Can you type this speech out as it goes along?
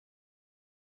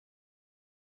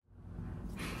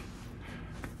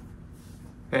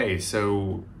Hey,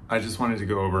 so I just wanted to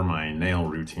go over my nail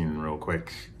routine real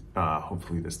quick.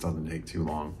 Hopefully this doesn't take too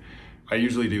long. I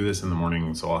usually do this in the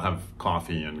morning, so I'll have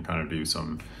coffee and kind of do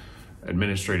some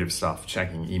administrative stuff,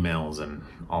 checking emails and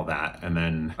all that. And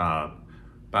then about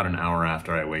an hour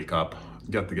after I wake up,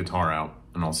 get the guitar out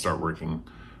and I'll start working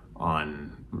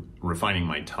on refining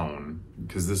my tone,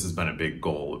 because this has been a big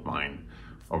goal of mine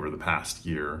over the past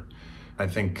year. I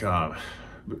think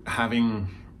having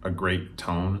a great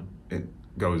tone, it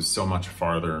goes so much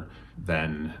farther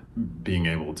than being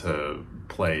able to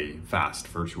play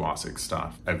fast virtuosic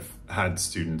stuff. I've had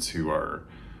students who are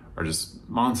just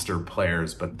monster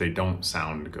players, but they don't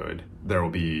sound good. There will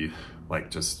be like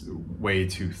just way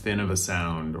too thin of a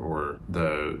sound, or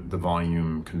the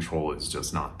volume control is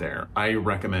just not there. I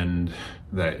recommend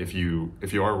that if you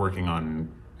are working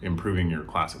on improving your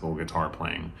classical guitar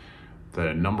playing,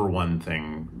 the number one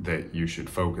thing that you should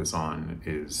focus on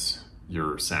is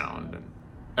your sound.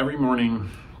 Every morning,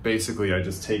 basically, I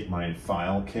just take my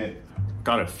file kit.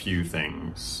 Got a few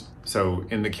things. So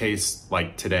in the case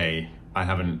like today, I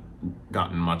haven't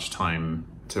gotten much time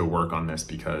to work on this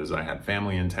because I had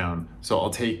family in town. So I'll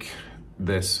take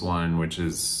this one, which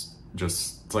is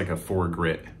just like a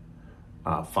 4-grit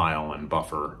file and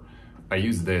buffer. I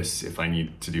use this if I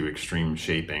need to do extreme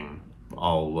shaping.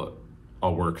 I'll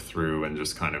work through and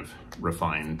just kind of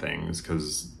refine things,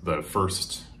 because the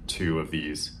first two of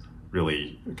these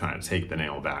really kind of take the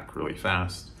nail back really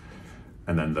fast.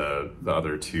 And then the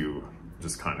other two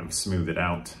just kind of smooth it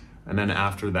out. And then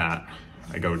after that,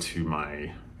 I go to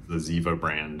the Zeva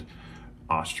brand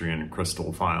Austrian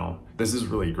crystal file. This is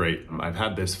really great. I've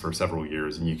had this for several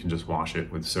years, and you can just wash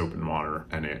it with soap and water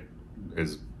and it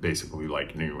is basically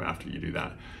like new after you do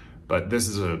that. But this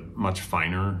is a much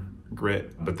finer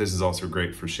grit, but this is also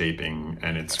great for shaping,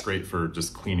 and it's great for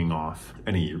just cleaning off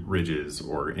any ridges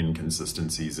or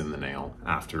inconsistencies in the nail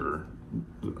after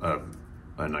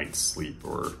a night's sleep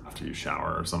or after you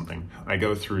shower or something. I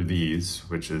go through these,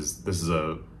 this is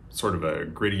a sort of a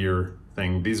grittier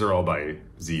thing. These are all by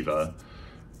Zeva.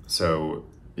 So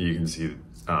you can see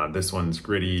this one's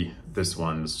gritty, this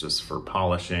one's just for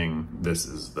polishing, this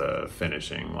is the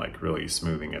finishing, like really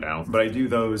smoothing it out. But I do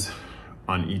those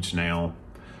on each nail.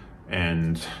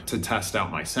 And to test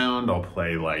out my sound, I'll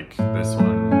play like this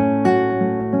one.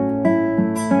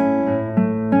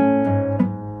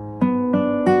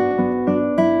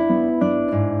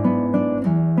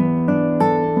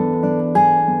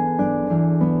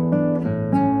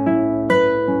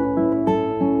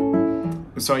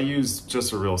 So I use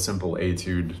just a real simple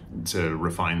etude to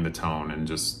refine the tone and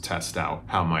just test out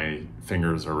how my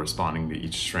fingers are responding to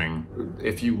each string.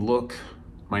 If you look,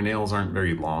 my nails aren't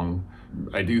very long.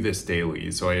 I do this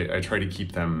daily, so I try to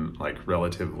keep them like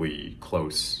relatively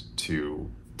close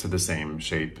to the same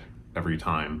shape every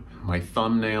time. My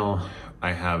thumbnail,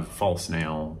 I have false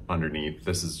nail underneath.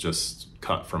 This is just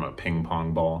cut from a ping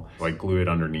pong ball. So I glue it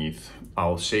underneath.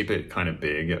 I'll shape it kind of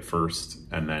big at first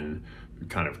and then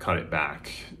kind of cut it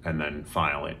back and then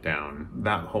file it down.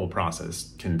 That whole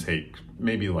process can take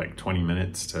maybe like 20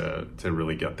 minutes to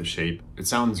really get the shape. It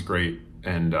sounds great,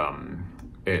 and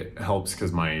it helps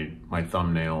because my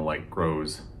thumbnail like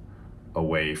grows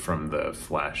away from the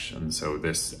flesh, and so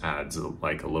this adds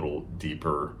like a little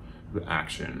deeper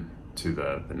action to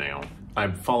the nail. I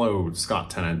follow Scott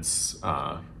Tennant's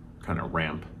kind of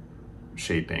ramp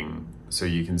shaping, so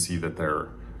you can see that they're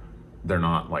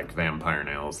not like vampire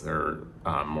nails. They're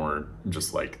more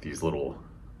just like these little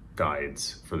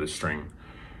guides for the string.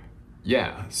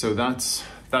 Yeah, so that's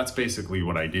basically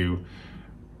what I do.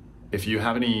 If you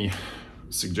have any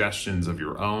suggestions of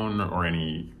your own, or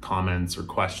any comments or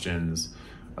questions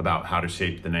about how to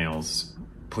shape the nails,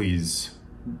 please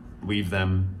leave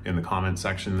them in the comment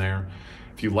section there.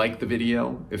 If you like the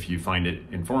video, if you find it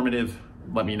informative,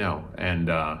 let me know.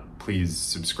 And please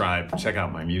subscribe, check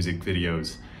out my music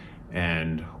videos,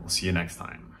 and we'll see you next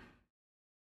time.